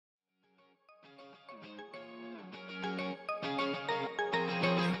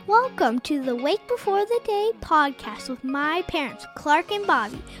Welcome to the Wake Before the Day podcast with my parents, Clark and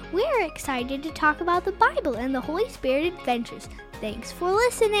Bobby. We're excited to talk about the Bible and the Holy Spirit adventures. Thanks for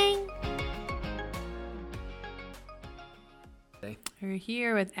listening. We're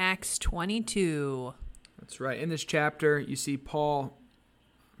here with Acts 22. That's right. In this chapter, you see Paul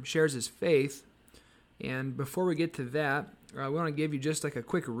shares his faith. And before we get to that, we want to give you just like a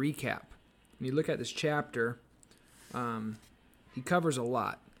quick recap. When you look at this chapter, he covers a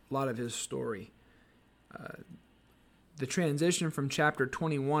lot of his story. The transition from chapter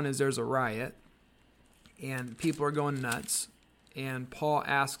 21 is there's a riot, and people are going nuts. And Paul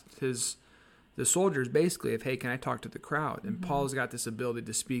asked the soldiers basically hey, can I talk to the crowd? And Paul's got this ability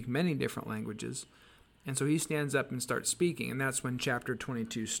to speak many different languages. And so he stands up and starts speaking, and that's when chapter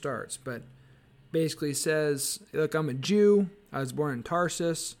 22 starts. But basically says, look, I'm a Jew. I was born in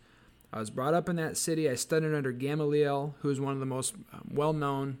Tarsus. I was brought up in that city. I studied under Gamaliel, who was one of the most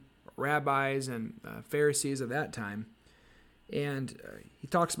well-known rabbis and Pharisees of that time. And he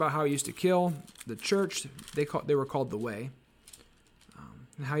talks about how he used to kill the church. They were called the Way.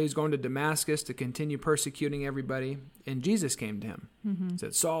 And how he was going to Damascus to continue persecuting everybody. And Jesus came to him. He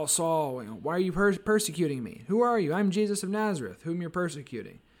said, Saul, Saul, why are you persecuting me? Who are you? I'm Jesus of Nazareth, whom you're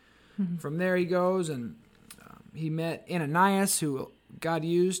persecuting. From there he goes, and he met Ananias, who God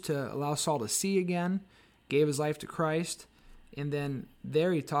used to allow Saul to see again, gave his life to Christ. And then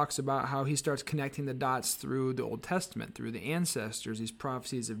there he talks about how he starts connecting the dots through the Old Testament, through the ancestors, these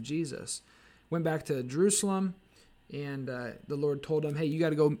prophecies of Jesus. Went back to Jerusalem, and the Lord told him, hey, you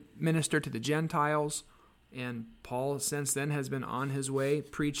got to go minister to the Gentiles. And Paul, since then, has been on his way,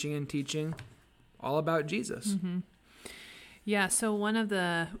 preaching and teaching all about Jesus. Yeah, so one of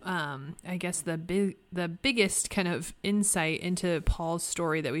the, I guess the biggest kind of insight into Paul's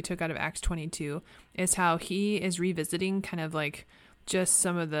story that we took out of Acts 22 is how he is revisiting kind of like just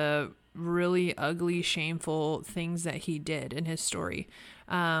some of the really ugly, shameful things that he did in his story.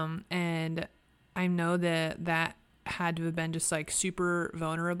 And I know that had to have been just like super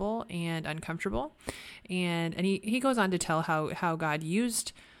vulnerable and uncomfortable. And he goes on to tell how God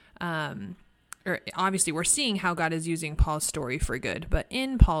used, or obviously we're seeing how God is using Paul's story for good, but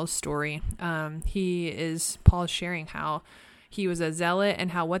in Paul's story, Paul is sharing how he was a zealot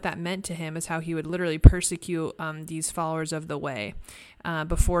and how what that meant to him is how he would literally persecute these followers of the way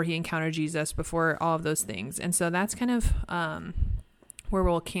before he encountered Jesus, before all of those things. And so that's kind of where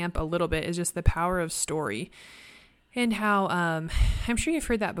we'll camp a little bit, is just the power of story. And how, I'm sure you've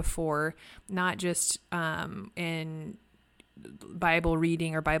heard that before, not just in Bible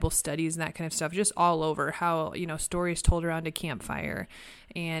reading or Bible studies and that kind of stuff, just all over, how, stories told around a campfire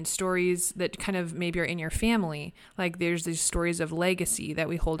and stories that kind of maybe are in your family. Like there's these stories of legacy that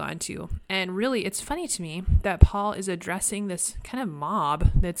we hold on to. And really, it's funny to me that Paul is addressing this kind of mob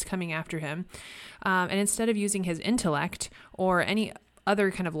that's coming after him. And instead of using his intellect or any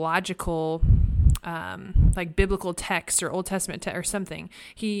other kind of logical like biblical text or Old Testament text or something,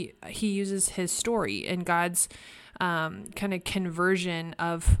 he uses his story and God's kind of conversion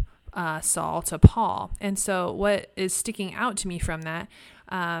of Saul to Paul. And so what is sticking out to me from that,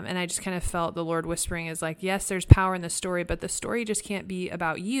 and I just kind of felt the Lord whispering, is like, yes, there's power in the story, but the story just can't be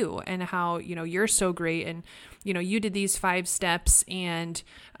about you and how, you're so great and, you did these 5 steps and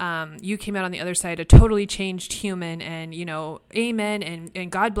you came out on the other side a totally changed human and, amen,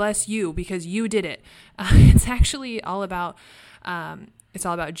 and God bless you because you did it. It's actually all about,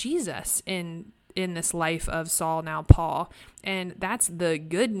 Jesus in this life of Saul, now Paul. And that's the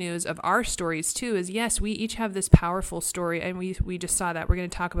good news of our stories too, is yes, we each have this powerful story, and we just saw that. We're going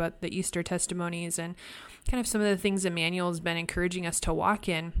to talk about the Easter testimonies and kind of some of the things Emmanuel has been encouraging us to walk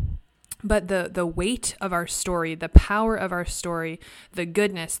in. But the weight of our story, the power of our story, the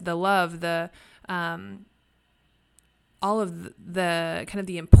goodness, the love, the all of the kind of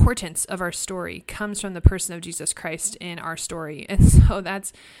the importance of our story comes from the person of Jesus Christ in our story. And so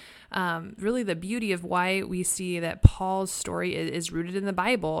that's really the beauty of why we see that Paul's story is rooted in the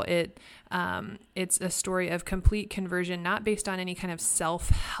Bible. It's a story of complete conversion, not based on any kind of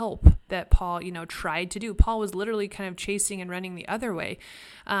self-help that Paul, tried to do. Paul was literally kind of chasing and running the other way,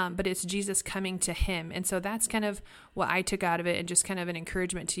 but it's Jesus coming to him. And so that's kind of what I took out of it, and just kind of an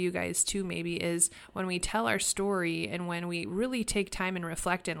encouragement to you guys too, maybe, is when we tell our story and when we really take time and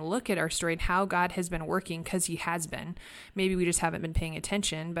reflect and look at our story and how God has been working, because he has been. Maybe we just haven't been paying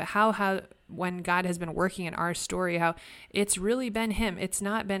attention, but how when God has been working in our story, how it's really been him. It's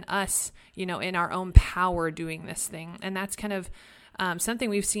not been us, in our own power doing this thing. And that's kind of something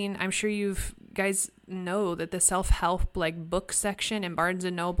we've seen. I'm sure you guys know that the self-help like book section in Barnes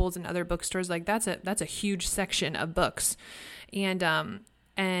and Nobles and other bookstores, like that's a huge section of books. And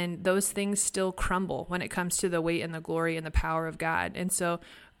And those things still crumble when it comes to the weight and the glory and the power of God. And so,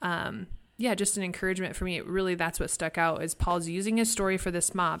 just an encouragement for me. Really, that's what stuck out is Paul's using his story for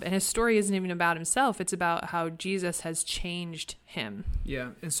this mob. And his story isn't even about himself. It's about how Jesus has changed him.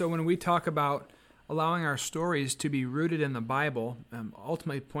 Yeah. And so when we talk about allowing our stories to be rooted in the Bible,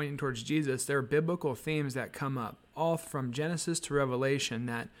 ultimately pointing towards Jesus, there are biblical themes that come up all from Genesis to Revelation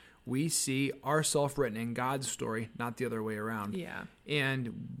that we see ourselves written in God's story, not the other way around. Yeah.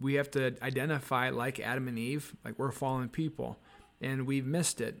 And we have to identify, like Adam and Eve, like we're fallen people, and we've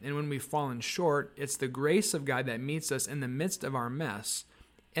missed it. And when we've fallen short, it's the grace of God that meets us in the midst of our mess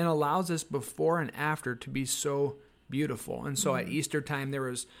and allows us before and after to be so beautiful. And so at Easter time, there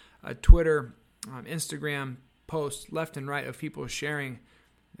was a Twitter, Instagram posts left and right of people sharing,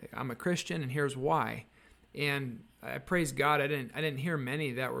 I'm a Christian and here's why. And I praise God. I didn't hear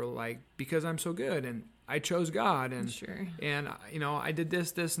many that were like, because I'm so good and I chose God and Sure. and I did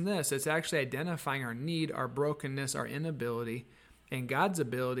this, and this. It's actually identifying our need, our brokenness, our inability, and God's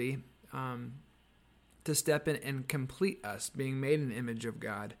ability to step in and complete us, being made in the image of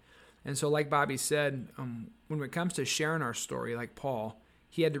God. And so, like Bobby said, when it comes to sharing our story, like Paul,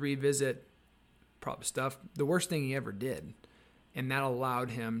 he had to revisit probably stuff, the worst thing he ever did, and that allowed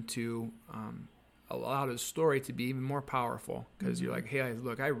him to allowed his story to be even more powerful because you're like, hey,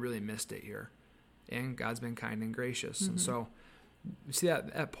 look, I really missed it here. And God's been kind and gracious. And so you see that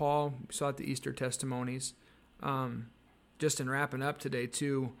at Paul, we saw at the Easter testimonies. Just in wrapping up today,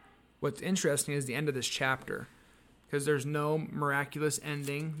 too, what's interesting is the end of this chapter because there's no miraculous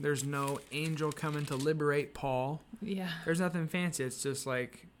ending. There's no angel coming to liberate Paul. Yeah. There's nothing fancy. It's just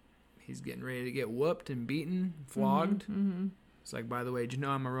like he's getting ready to get whooped and beaten, flogged. It's like, by the way, did you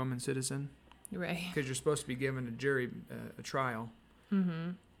know I'm a Roman citizen? Right. Because you're supposed to be given a jury, a trial.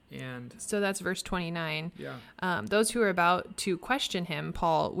 And so that's verse 29. Yeah. Those who were about to question him,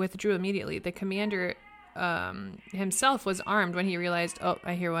 Paul withdrew immediately. The commander himself was armed when he realized, oh,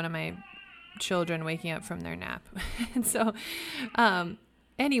 I hear one of my children waking up from their nap. And so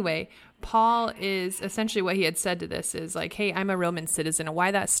anyway, Paul is essentially what he had said to this is like, hey, I'm a Roman citizen. And why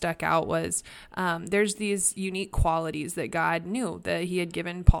that stuck out was there's these unique qualities that God knew that he had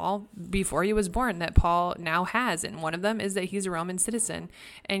given Paul before he was born that Paul now has. And one of them is that he's a Roman citizen.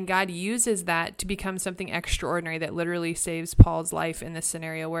 And God uses that to become something extraordinary that literally saves Paul's life in this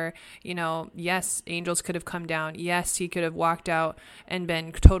scenario where, yes, angels could have come down. Yes, he could have walked out and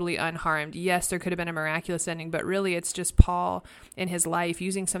been totally unharmed. Yes, there could have been a miraculous ending. But really, it's just Paul in his life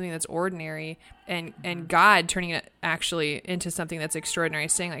using something that's ordinary and God turning it actually into something that's extraordinary,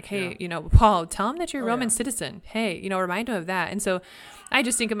 saying like, hey, Paul, tell him that you're a Roman citizen. Hey, remind him of that. And so I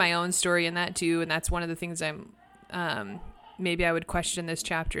just think of my own story in that too. And that's one of the things maybe I would question this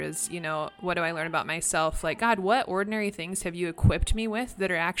chapter is, what do I learn about myself? Like, God, what ordinary things have you equipped me with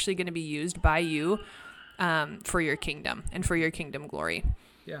that are actually going to be used by you for your kingdom and for your kingdom glory?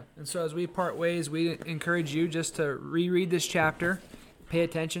 Yeah. And so as we part ways, we encourage you just to reread this chapter. Pay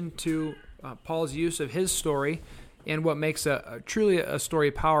attention to Paul's use of his story, and what makes truly a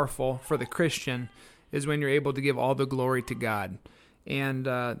story powerful for the Christian is when you're able to give all the glory to God. And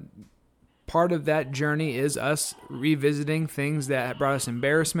part of that journey is us revisiting things that brought us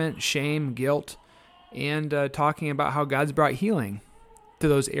embarrassment, shame, guilt, and talking about how God's brought healing to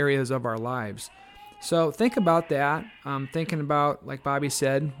those areas of our lives. So think about that. Thinking about, like Bobby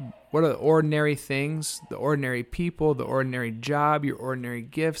said, what are the ordinary things, the ordinary people, the ordinary job, your ordinary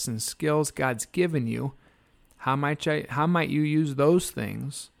gifts and skills God's given you? How might you use those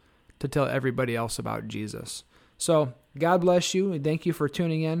things to tell everybody else about Jesus? So God bless you, and thank you for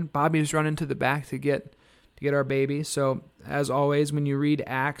tuning in. Bobby's running to the back to get our baby. So as always, when you read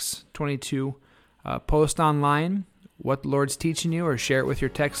Acts 22, post online what the Lord's teaching you or share it with your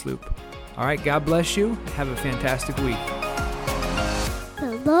text loop. All right, God bless you. Have a fantastic week.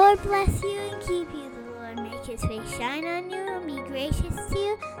 The Lord bless you and keep you. The Lord make his face shine on you and be gracious to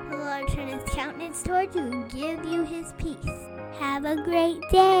you. The Lord turn his countenance toward you and give you his peace. Have a great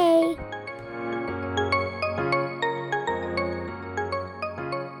day.